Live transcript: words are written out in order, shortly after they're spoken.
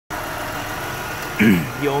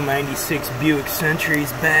The old 96 Buick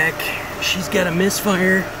Century's back. She's got a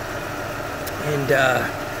misfire, and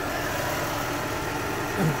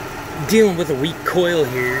I'm dealing with a weak coil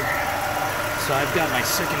here. So I've got my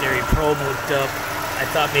secondary probe hooked up. I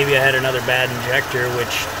thought maybe I had another bad injector,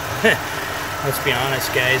 which, let's be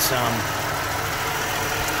honest guys,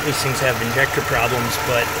 these things have injector problems,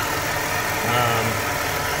 but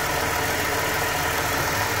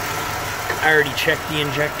I already checked the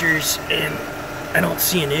injectors and I don't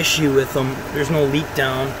see an issue with them. There's no leak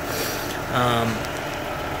down.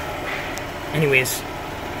 Anyways,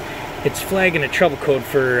 it's flagging a trouble code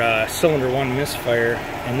for cylinder 1 misfire,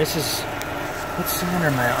 and this is, what cylinder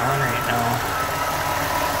am I on right now?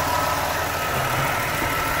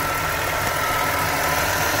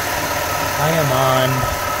 I am on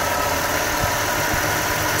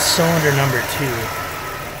cylinder number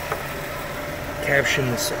 2,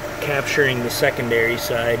 capturing the secondary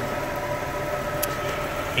side.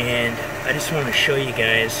 And I just want to show you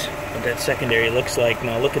guys what that secondary looks like.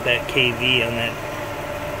 Now look at that KV on that.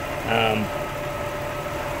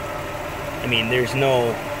 I mean, there's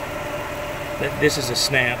no, this is a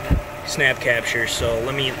snap capture, so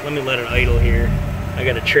let me let it idle here. I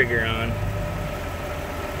got a trigger on.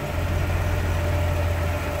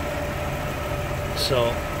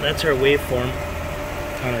 So that's our waveform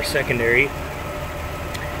on our secondary,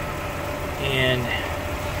 and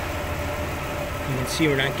you can see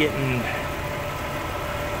we're not getting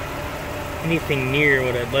anything near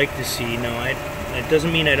what I'd like to see. No, it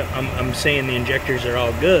doesn't mean I'm saying the injectors are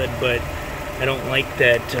all good, but I don't like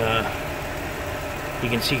that. You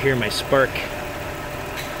can see here my spark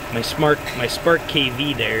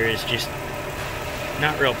KV there is just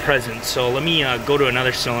not real present. So let me go to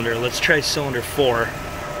another cylinder. Let's try cylinder 4.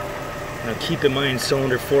 Now keep in mind,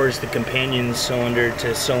 cylinder 4 is the companion cylinder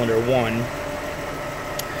to cylinder 1.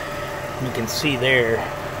 You can see there.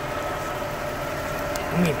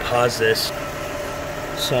 Let me pause this.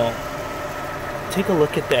 So take a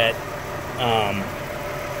look at that,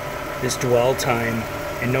 this dwell time,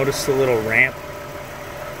 and notice the little ramp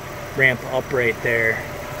up right there.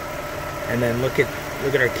 And then look at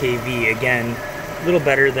our KV again. A little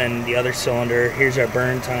better than the other cylinder. Here's our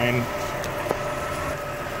burn time.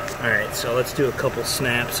 Alright, so let's do a couple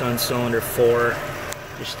snaps on cylinder 4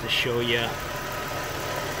 just to show you.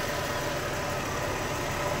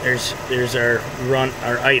 There's our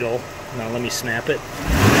idle. Now let me snap it.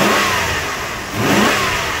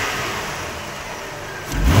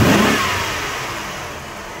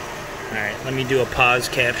 Alright, let me do a pause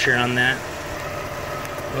capture on that.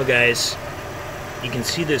 Well guys, you can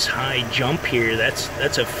see this high jump here.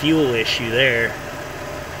 That's a fuel issue there.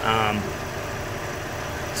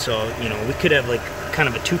 So, you know, we could have like kind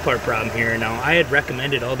of a two-part problem here. Now, I had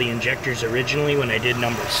recommended all the injectors originally when I did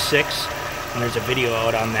number 6, and there's a video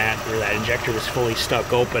out on that where that injector was fully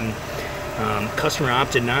stuck open. Customer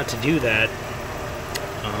opted not to do that.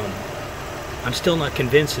 I'm still not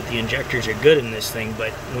convinced that the injectors are good in this thing,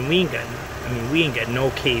 but when we ain't got no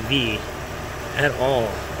KV at all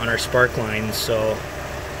on our spark lines, so,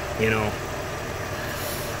 you know,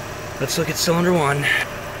 let's look at cylinder 1.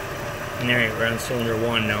 Alright, we're on cylinder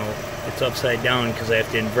 1 now. It's upside down because I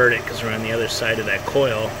have to invert it because we're on the other side of that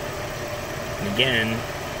coil. And again,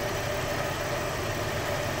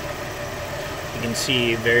 you can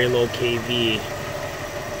see very low KV.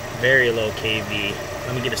 Very low KV.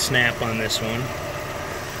 Let me get a snap on this one.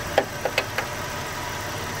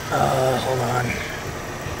 Hold on.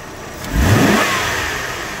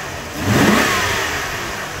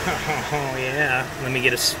 Oh yeah. Let me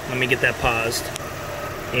get that paused.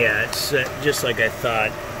 Yeah, it's just like I thought.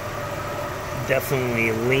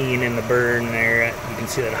 Definitely lean in the burn there. You can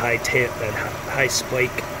see that high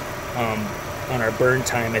spike on our burn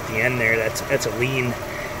time at the end there. That's a lean.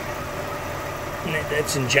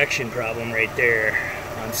 That's injection problem right there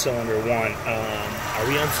on cylinder 1. Are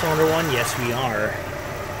we on cylinder 1? Yes, we are.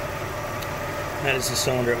 That is the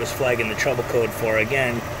cylinder it was flagging the trouble code for.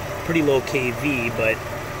 Again, pretty low KV, but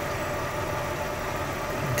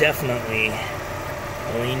definitely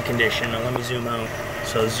a lean condition. Now let me zoom out.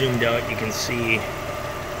 So zoomed out, you can see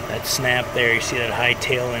that snap there. You see that high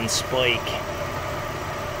tail end spike.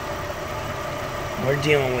 We're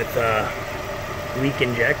dealing with a weak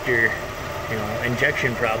injector, you know,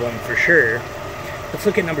 injection problem for sure. Let's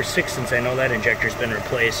look at number 6 since I know that injector's been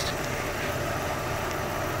replaced.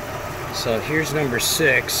 So here's number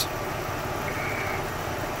 6.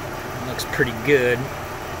 Looks pretty good.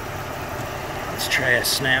 Let's try a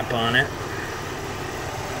snap on it.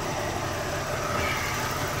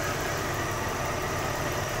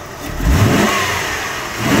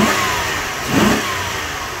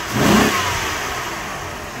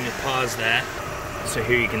 pause that. So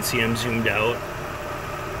here you can see I'm zoomed out.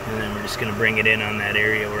 And then we're just going to bring it in on that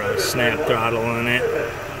area where I was snap throttling it.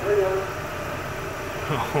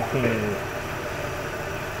 Oh.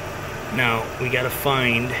 Now, we got to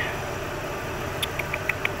find...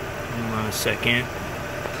 Hold on a second.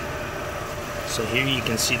 So here you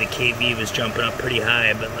can see the KV was jumping up pretty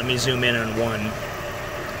high, but let me zoom in on one.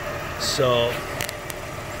 So,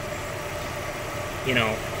 you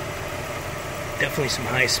know, definitely some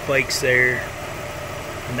high spikes there.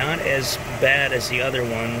 Not as bad as the other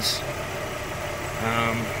ones.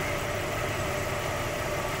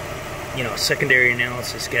 You know, secondary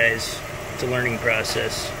analysis, guys, it's a learning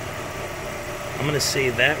process. I'm gonna say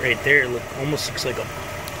that right there almost looks like a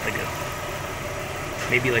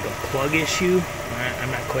maybe like a plug issue.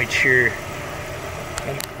 I'm not quite sure.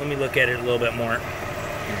 Let me look at it a little bit more.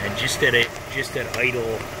 Yeah, just at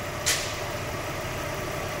idle.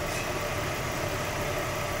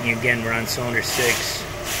 Again, we're on cylinder 6.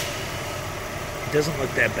 It doesn't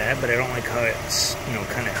look that bad, but I don't like how it's, you know,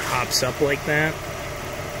 kind of hops up like that.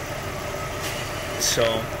 So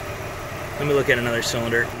let me look at another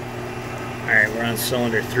cylinder. All right, we're on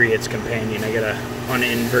cylinder 3. It's companion. I gotta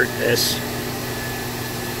uninvert this.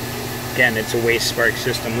 Again, it's a waste spark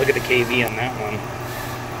system. Look at the KV on that one.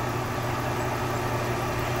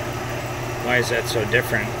 Why is that so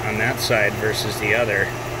different on that side versus the other?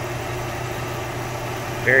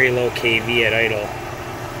 Very low KV at idle.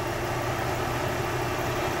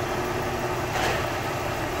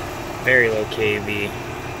 Very low KV.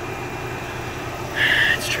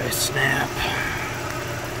 Let's try snap.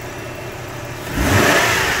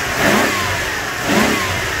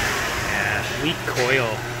 Yeah, weak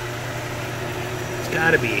coil.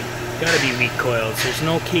 Gotta be weak coils. There's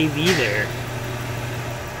no KV there.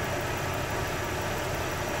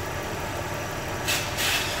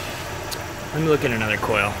 Let me look at another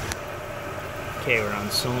coil. Okay, we're on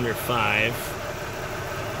cylinder 5.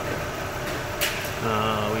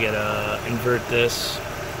 We gotta invert this.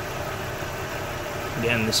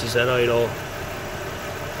 Again, this is at idle.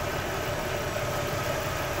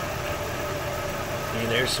 Okay,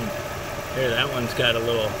 there, that one's got a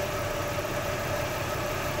little.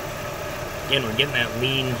 Again, we're getting that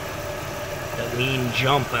lean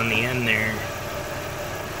jump on the end there.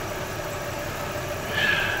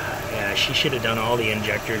 Yeah, she should have done all the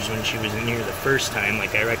injectors when she was in here the first time,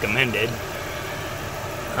 like I recommended.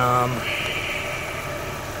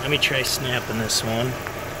 Let me try snapping this one.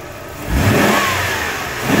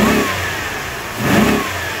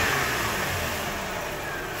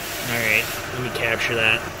 Alright, let me capture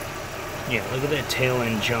that. Yeah, look at that tail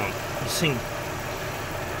end jump. This thing...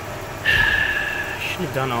 should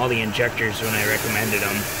have done all the injectors when I recommended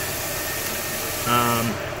them.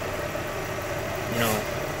 You know,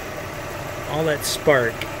 all that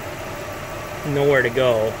spark, nowhere to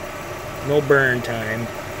go, no burn time.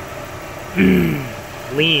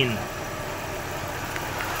 Lean.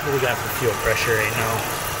 What do we got for fuel pressure right now?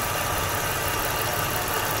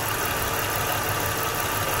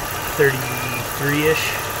 33-ish.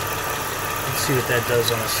 Let's see what that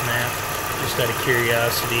does on a snap, just out of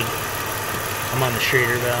curiosity. I'm on the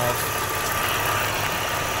Schrader valve.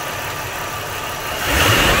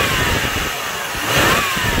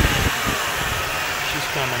 She's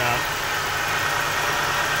coming up.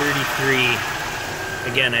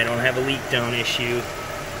 33. Again, I don't have a leak down issue.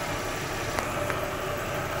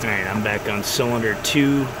 Alright, I'm back on cylinder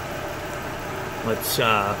 2. Let's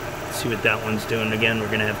see what that one's doing. Again, we're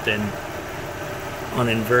going to have to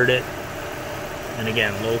uninvert it. And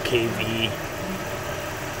again, low KV.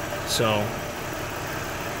 So,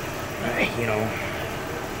 you know,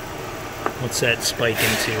 what's that spike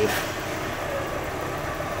into?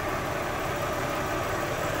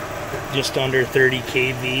 Just under 30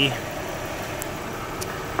 kV.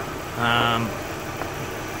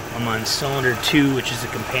 I'm on cylinder 2, which is a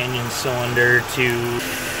companion cylinder to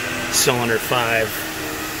cylinder 5.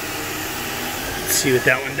 Let's see what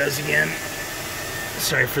that one does again.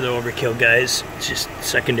 Sorry for the overkill, guys. It's just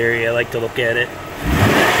secondary. I like to look at it.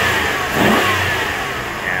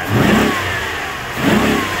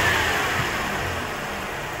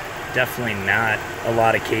 Definitely not a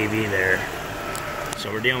lot of KV there.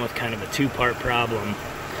 So we're dealing with kind of a two-part problem.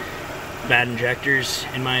 Bad injectors,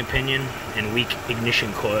 in my opinion, and weak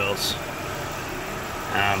ignition coils.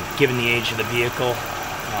 Given the age of the vehicle,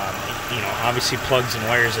 you know, obviously plugs and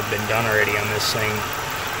wires have been done already on this thing.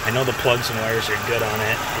 I know the plugs and wires are good on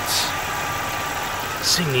it.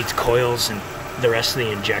 This thing needs coils and the rest of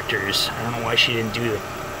the injectors. I don't know why she didn't do the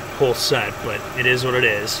whole set, but it is what it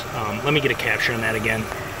is. Let me get a capture on that again.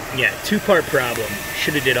 Yeah, two-part problem.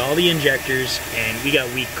 Should have did all the injectors, and we got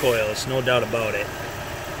weak coils, no doubt about it.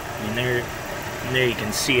 I mean, there you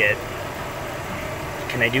can see it.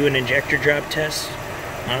 Can I do an injector drop test?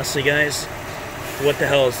 Honestly, guys, what the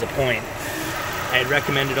hell is the point? I had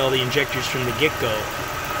recommended all the injectors from the get-go,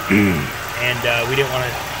 and we didn't want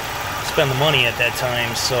to spend the money at that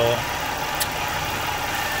time, so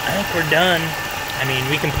I think we're done. I mean,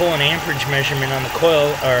 we can pull an amperage measurement on the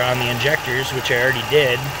coil, or on the injectors, which I already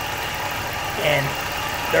did, and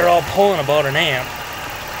they're all pulling about an amp.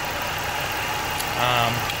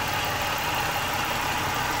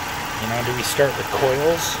 You know, do we start with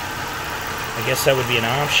coils? I guess that would be an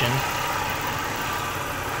option.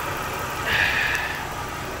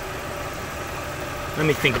 Let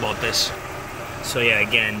me think about this. So yeah,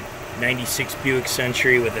 again, 96 Buick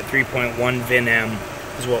Century with a 3.1 VIN M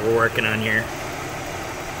is what we're working on here.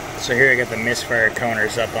 So here I got the misfire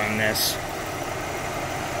counters up on this.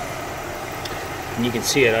 And you can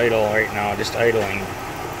see it idle right now, just idling.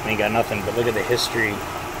 Ain't got nothing, but look at the history.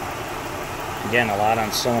 Again, a lot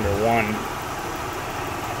on cylinder 1.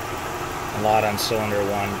 A lot on cylinder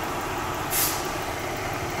 1.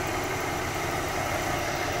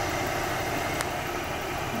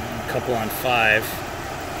 A couple on 5.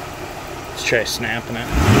 Let's try snapping it.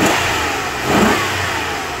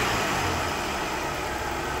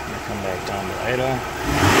 Come back down to idle.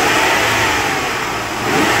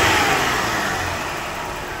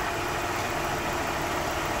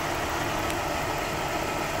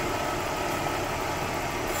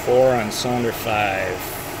 4 on cylinder 5.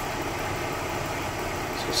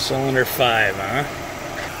 So cylinder 5, huh?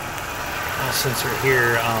 Well, since we're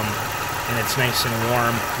here, and it's nice and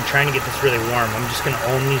warm, I'm trying to get this really warm. I'm just going to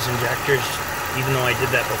ohm these injectors, even though I did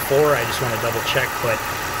that before. I just want to double check, but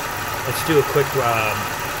let's do a quick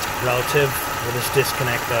relative. We'll just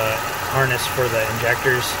disconnect the harness for the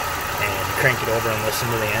injectors and crank it over and listen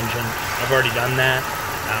to the engine. I've already done that.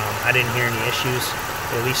 I didn't hear any issues.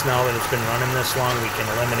 At least now that it's been running this long, we can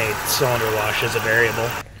eliminate cylinder wash as a variable.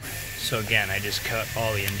 So again, I just cut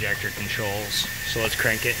all the injector controls. So let's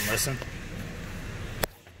crank it and listen.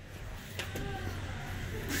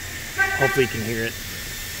 Hopefully you can hear it.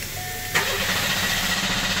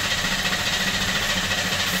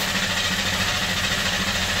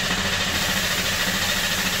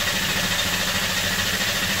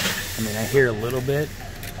 I mean, I hear a little bit.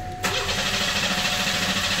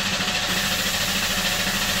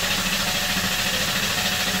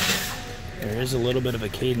 There is a little bit of a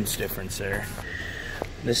cadence difference there.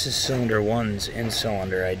 This is cylinder 1's in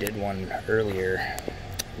cylinder. I did one earlier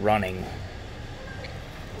running.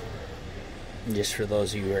 Just for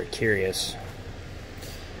those of you who are curious.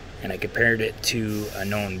 And I compared it to a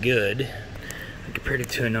known good.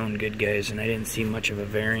 Guys, and I didn't see much of a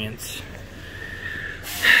variance.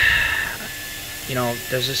 You know,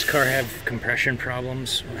 does this car have compression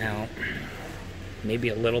problems? Well, maybe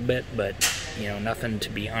a little bit, but you know, nothing to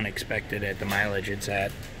be unexpected at the mileage it's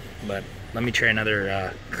at. But let me try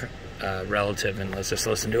another relative, and let's just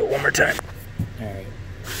listen to it one more time. Alright,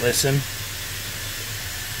 listen.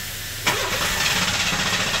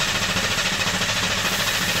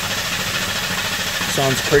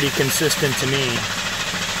 Sounds pretty consistent to me.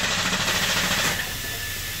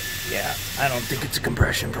 Yeah, I don't think it's a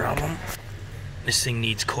compression problem. This thing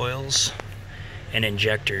needs coils and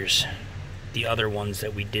injectors. The other ones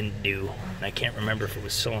that we didn't do. And I can't remember if it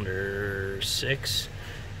was cylinder 6.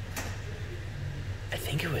 I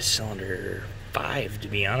think it was cylinder 5, to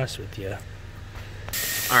be honest with you.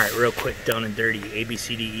 Alright, real quick, down and dirty. A, B,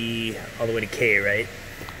 C, D, E, all the way to K, right?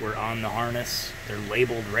 We're on the harness. They're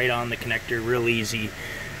labeled right on the connector, real easy.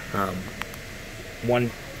 We're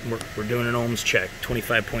doing an ohms check,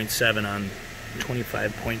 25.7 on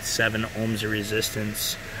 25.7 ohms of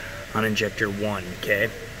resistance on injector 1, okay?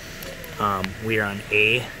 We are on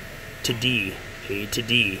A to D.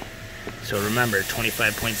 So remember,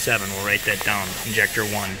 25.7, we'll write that down, injector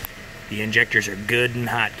 1. The injectors are good and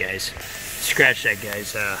hot, guys. Scratch that,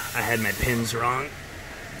 guys. I had my pins wrong.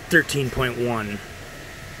 13.1.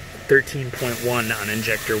 13.1 on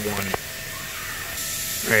injector 1.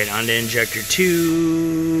 Alright, on to injector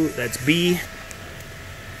 2. That's B.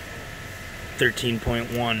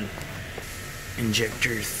 13.1.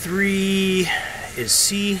 Injector 3 is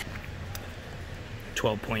C.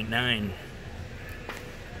 12.9.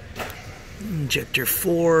 Injector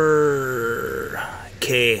 4,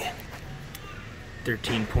 K.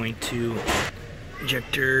 13.2.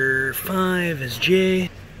 Injector 5 is J.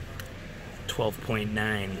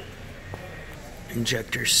 12.9.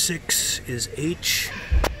 Injector 6 is H.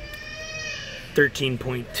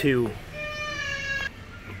 13.2.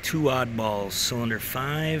 two oddballs, cylinder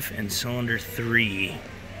 5 and cylinder 3.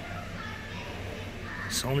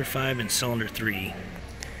 Cylinder 5 and cylinder 3.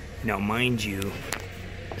 Now mind you,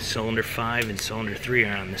 cylinder 5 and cylinder 3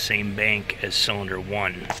 are on the same bank as cylinder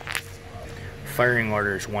 1. Firing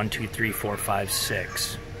order is 1, 2, 3, 4, 5,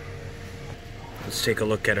 6. Let's take a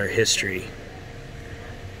look at our history.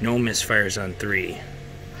 No misfires on 3.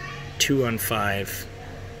 2 on 5.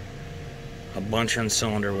 A bunch on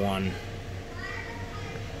cylinder 1.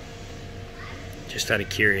 Just out of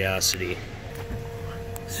curiosity.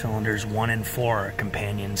 Cylinders 1 and 4 are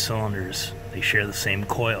companion cylinders. They share the same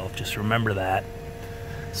coil, just remember that.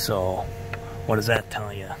 So, what does that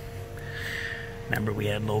tell you? Remember we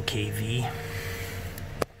had low KV?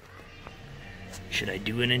 Should I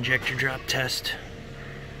do an injector drop test?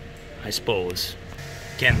 I suppose.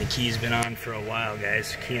 Again, the key's been on for a while,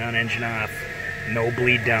 guys. Key on, engine off. No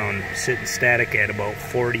bleed down. Sitting static at about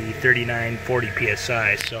 40, 39, 40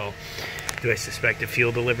 PSI. So, do I suspect a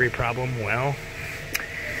fuel delivery problem? Well,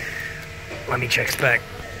 let me check spec.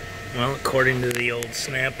 Well, according to the old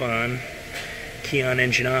Snap-on, key on,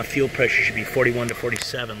 engine off, fuel pressure should be 41 to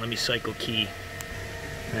 47. Let me cycle key.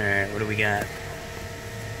 Alright, what do we got?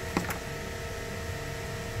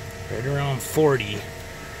 Right around 40.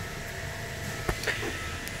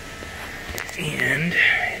 And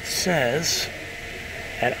it says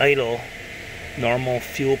at idle, normal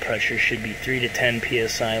fuel pressure should be 3 to 10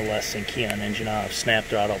 PSI less than key on, engine off. Snap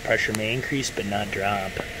throttle pressure may increase but not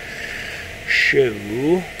drop.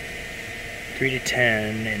 Show 3 to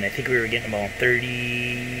 10, and I think we were getting about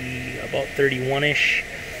 30, about 31-ish,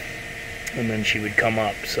 and then she would come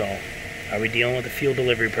up. So, are we dealing with a fuel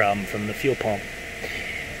delivery problem from the fuel pump?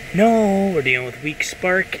 No, we're dealing with weak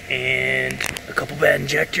spark and a couple bad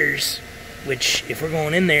injectors, which, if we're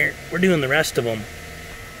going in there, we're doing the rest of them.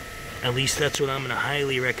 At least that's what I'm going to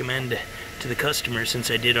highly recommend to the customer,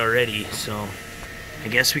 since I did already. So, I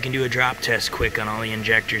guess we can do a drop test quick on all the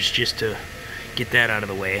injectors just to get that out of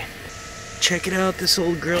the way. Check it out, this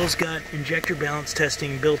old girl's got injector balance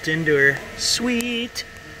testing built into her. Sweet!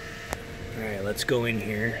 Alright, let's go in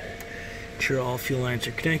here. Ensure all fuel lines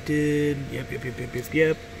are connected.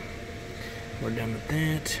 Yep. We're done with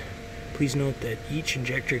that. Please note that each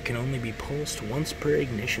injector can only be pulsed once per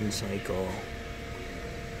ignition cycle.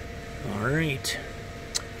 Alright,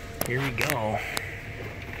 here we go.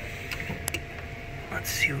 Let's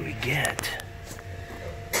see what we get.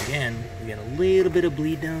 Again, we got a little bit of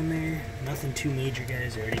bleed down there. Nothing too major,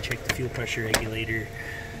 guys. I already checked the fuel pressure regulator.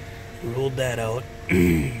 Ruled that out.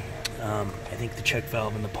 I think the check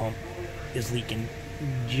valve in the pump is leaking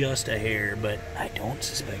just a hair, but I don't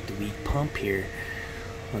suspect a weak pump here.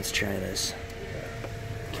 Let's try this.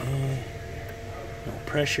 Okay. No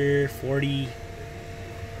pressure,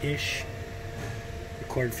 40-ish.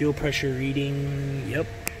 Record fuel pressure reading, yep.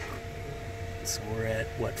 So we're at,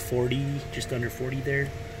 what, 40, just under 40 there.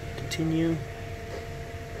 Continue.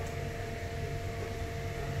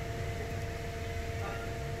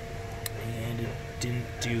 And it didn't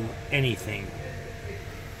do anything.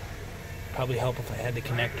 Probably help if I had the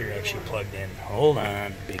connector actually plugged in. Hold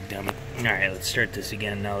on, big dummy. Alright, let's start this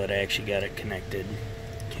again now that I actually got it connected.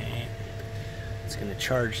 Okay. It's going to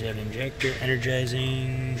charge that injector,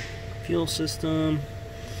 energizing fuel system.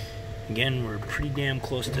 Again, we're pretty damn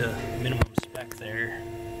close to minimum spec there.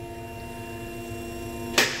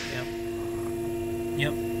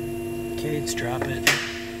 Yep. Okay, let's drop it.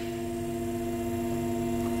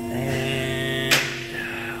 And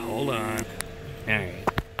hold on. Alright.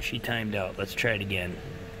 She timed out. Let's try it again.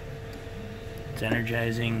 It's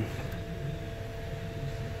energizing.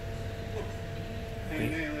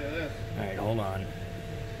 Alright, hold on.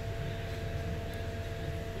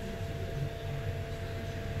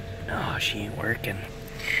 Oh, she ain't working.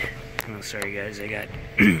 Oh, sorry guys, I got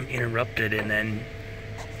interrupted, and then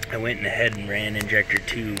I went ahead and ran Injector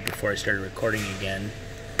 2 before I started recording again.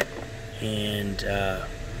 And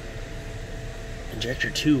Injector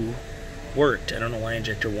 2 worked. I don't know why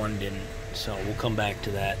Injector 1 didn't, so we'll come back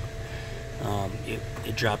to that.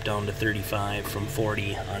 It dropped down to 35 from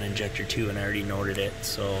 40 on Injector 2, and I already noted it,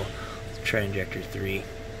 so let's try Injector 3.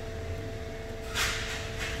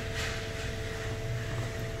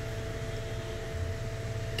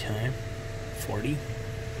 Okay, 40.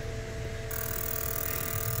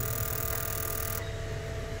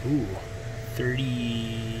 Ooh,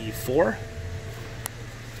 34.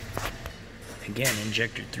 Again,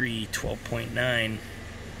 Injector 3, 12.9.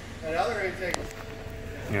 That other intake.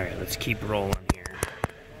 Alright, let's keep rolling here.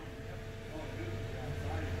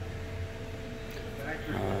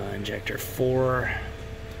 Injector 4.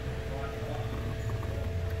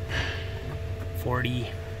 40.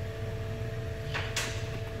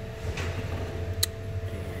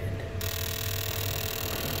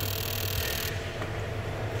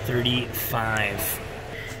 35.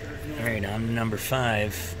 All right, on to number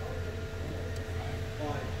 5.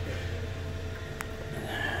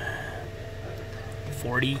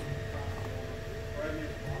 40.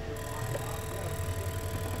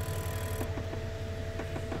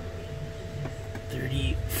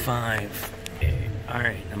 35. Okay. All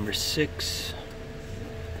right, number 6.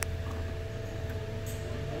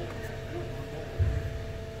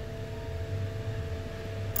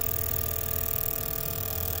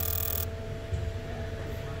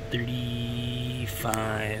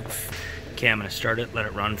 35. Okay, I'm gonna start it, let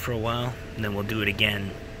it run for a while, and then we'll do it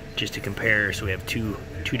again just to compare, so we have two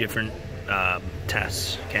different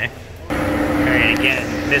tests. Okay. All right,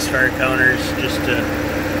 again, misfire counters just to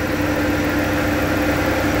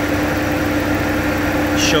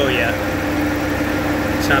show you.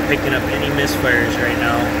 It's not picking up any misfires right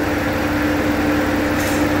now.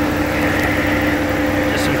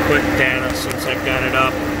 Just some quick data since I've got it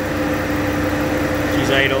up. She's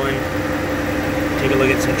idling. Take a look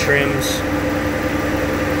at some trims.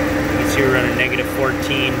 You can see we're running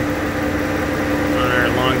 -14 on our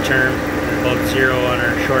long term, about 0 on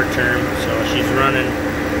our short term. So she's running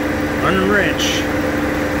rich.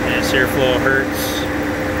 And this airflow hurts.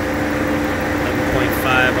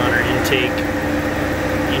 11.5 on our intake.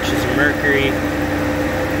 Inches of mercury.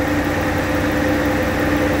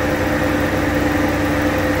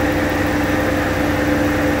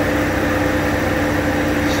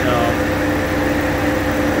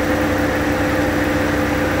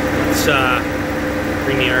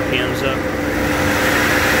 Bring the RPMs up.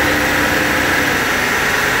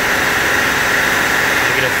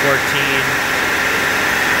 -14.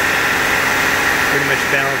 Pretty much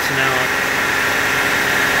balancing out.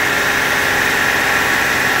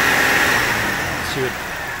 Let's see what it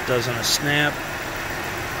does on a snap.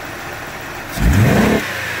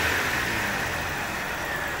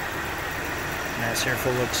 Mass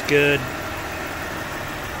airflow looks good.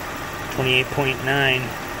 28.9.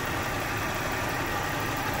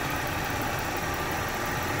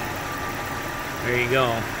 There you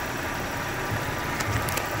go.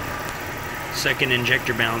 Second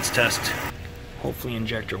injector balance test. Hopefully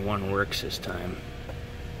injector 1 works this time.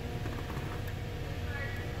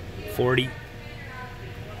 40.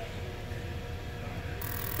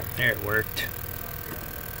 There, it worked.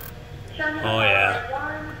 Oh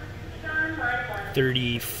yeah.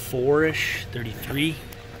 34-ish, 33.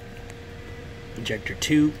 Injector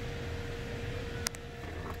 2.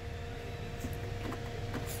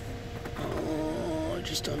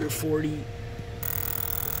 Just under 40.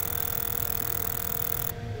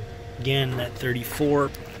 Again, that 34.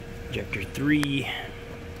 Injector 3.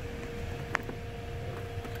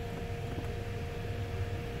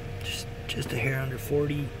 Just a hair under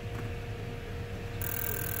 40.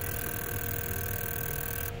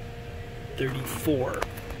 34.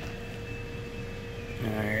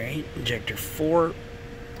 Alright, injector 4.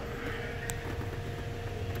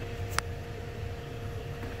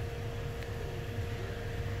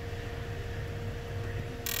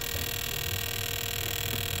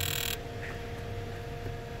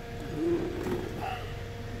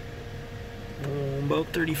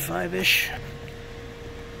 About 35-ish.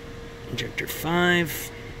 Injector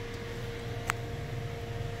 5.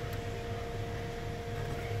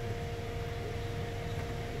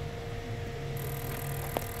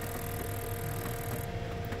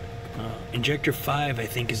 Injector 5, I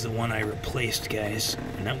think, is the one I replaced, guys.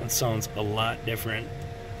 And that one sounds a lot different.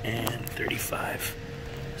 And 35.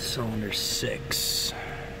 Cylinder 6.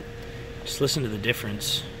 Just listen to the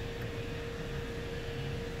difference.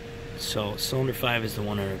 So cylinder 5 is the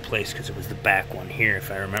one I replaced because it was the back one here, if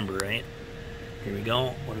I remember right. Here we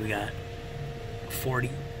go. What do we got? 40.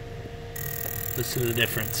 Listen to the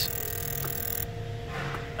difference.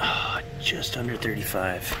 Oh, just under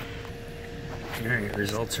 35. Alright,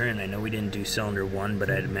 results are in. I know we didn't do cylinder 1, but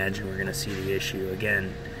I'd imagine we're going to see the issue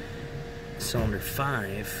again. Cylinder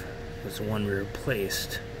 5 was the one we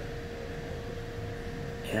replaced.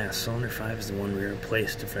 Yeah, cylinder 5 is the one we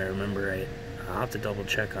replaced, if I remember right. I'll have to double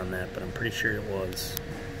check on that, but I'm pretty sure it was.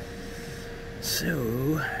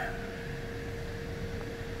 So,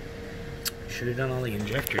 should have done all the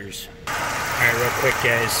injectors. Alright, real quick,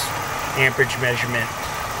 guys. Amperage measurement.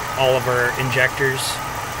 All of our injectors.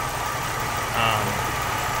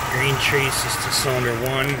 Green traces to cylinder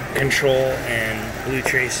 1 control, and blue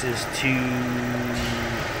traces to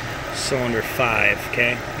cylinder 5,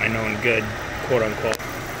 okay? I know I'm good, quote unquote.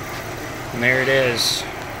 And there it is.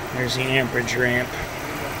 There's the amperage ramp.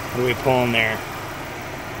 What are we pulling there?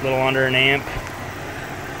 A little under an amp.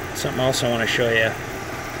 Something else I want to show you.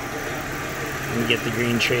 Let me get the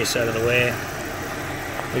green trace out of the way.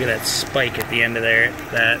 Look at that spike at the end of there.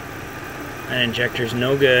 That injector's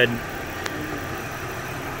no good.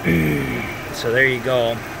 So there you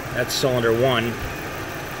go. That's cylinder 1.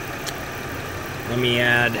 Let me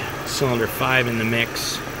add cylinder 5 in the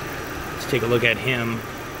mix. Let's take a look at him.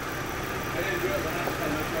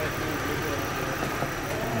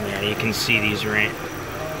 Yeah, you can see these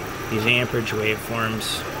amperage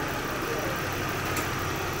waveforms.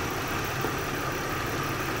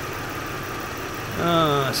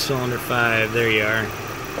 Cylinder 5, there you are.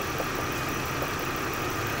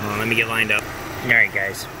 Oh, let me get lined up. Alright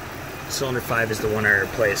guys, cylinder 5 is the one I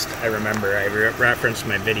replaced. I remember, I referenced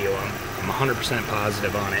my video. I'm 100%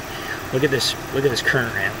 positive on it. Look at this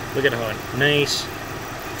current ramp. Look at how nice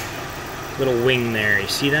little wing there. You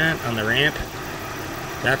see that on the ramp?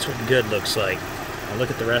 That's what good looks like. Now look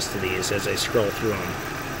at the rest of these as I scroll through them.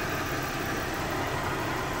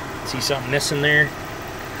 See something missing there?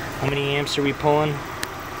 How many amps are we pulling?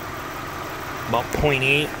 About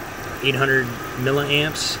 0.8, 800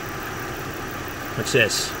 milliamps. What's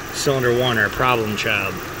this? Cylinder 1, our problem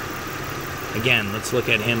child. Again, let's look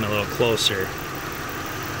at him a little closer.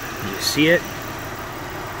 Do you see it?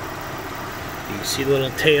 Do you see the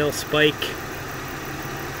little tail spike?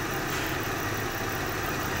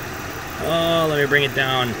 Oh, let me bring it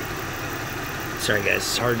down. Sorry guys,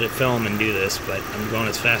 it's hard to film and do this, but I'm going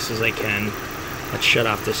as fast as I can. Let's shut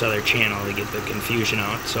off this other channel to get the confusion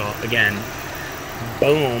out. So again,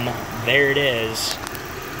 boom, there it is.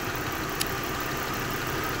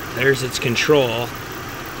 There's its control.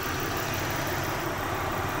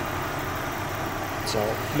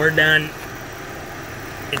 So we're done.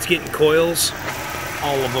 It's getting coils,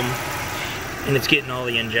 all of them, and it's getting all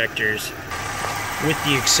the injectors, with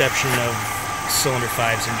the exception of cylinder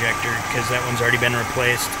 5's injector, because that one's already been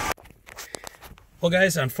replaced. Well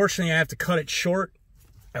guys, unfortunately I have to cut it short.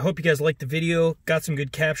 I hope you guys liked the video. Got some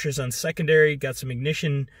good captures on secondary, got some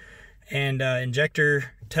ignition and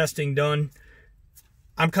injector testing done.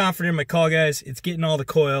 I'm confident in my call, guys. It's getting all the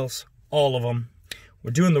coils, all of them.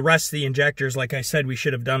 We're doing the rest of the injectors like I said we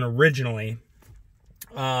should have done originally.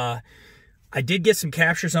 I did get some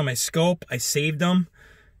captures on my scope. I saved them.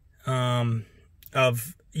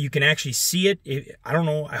 You can actually see it. I don't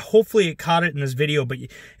know. Hopefully it caught it in this video, but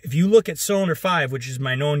if you look at cylinder 5, which is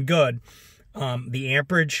my known good, the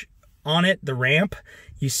amperage on it, the ramp,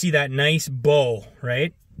 you see that nice bow,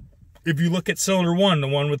 right? If you look at cylinder 1, the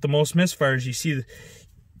one with the most misfires,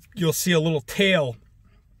 you'll see a little tail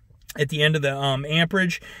at the end of the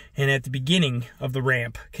amperage and at the beginning of the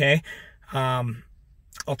ramp, okay?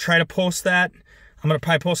 I'll try to post that. I'm going to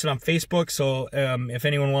probably post it on Facebook, so if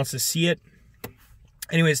anyone wants to see it.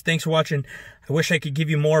 Anyways, thanks for watching. I wish I could give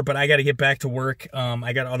you more, but I got to get back to work.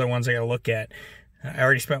 I got other ones I got to look at. I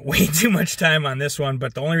already spent way too much time on this one,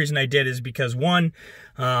 but the only reason I did is because, one,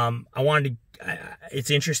 I wanted to,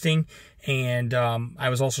 it's interesting, and I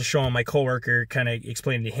was also showing my coworker, kind of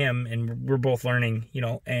explaining to him, and we're both learning, you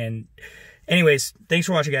know. And anyways, thanks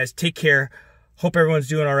for watching, guys. Take care. Hope everyone's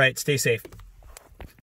doing all right. Stay safe.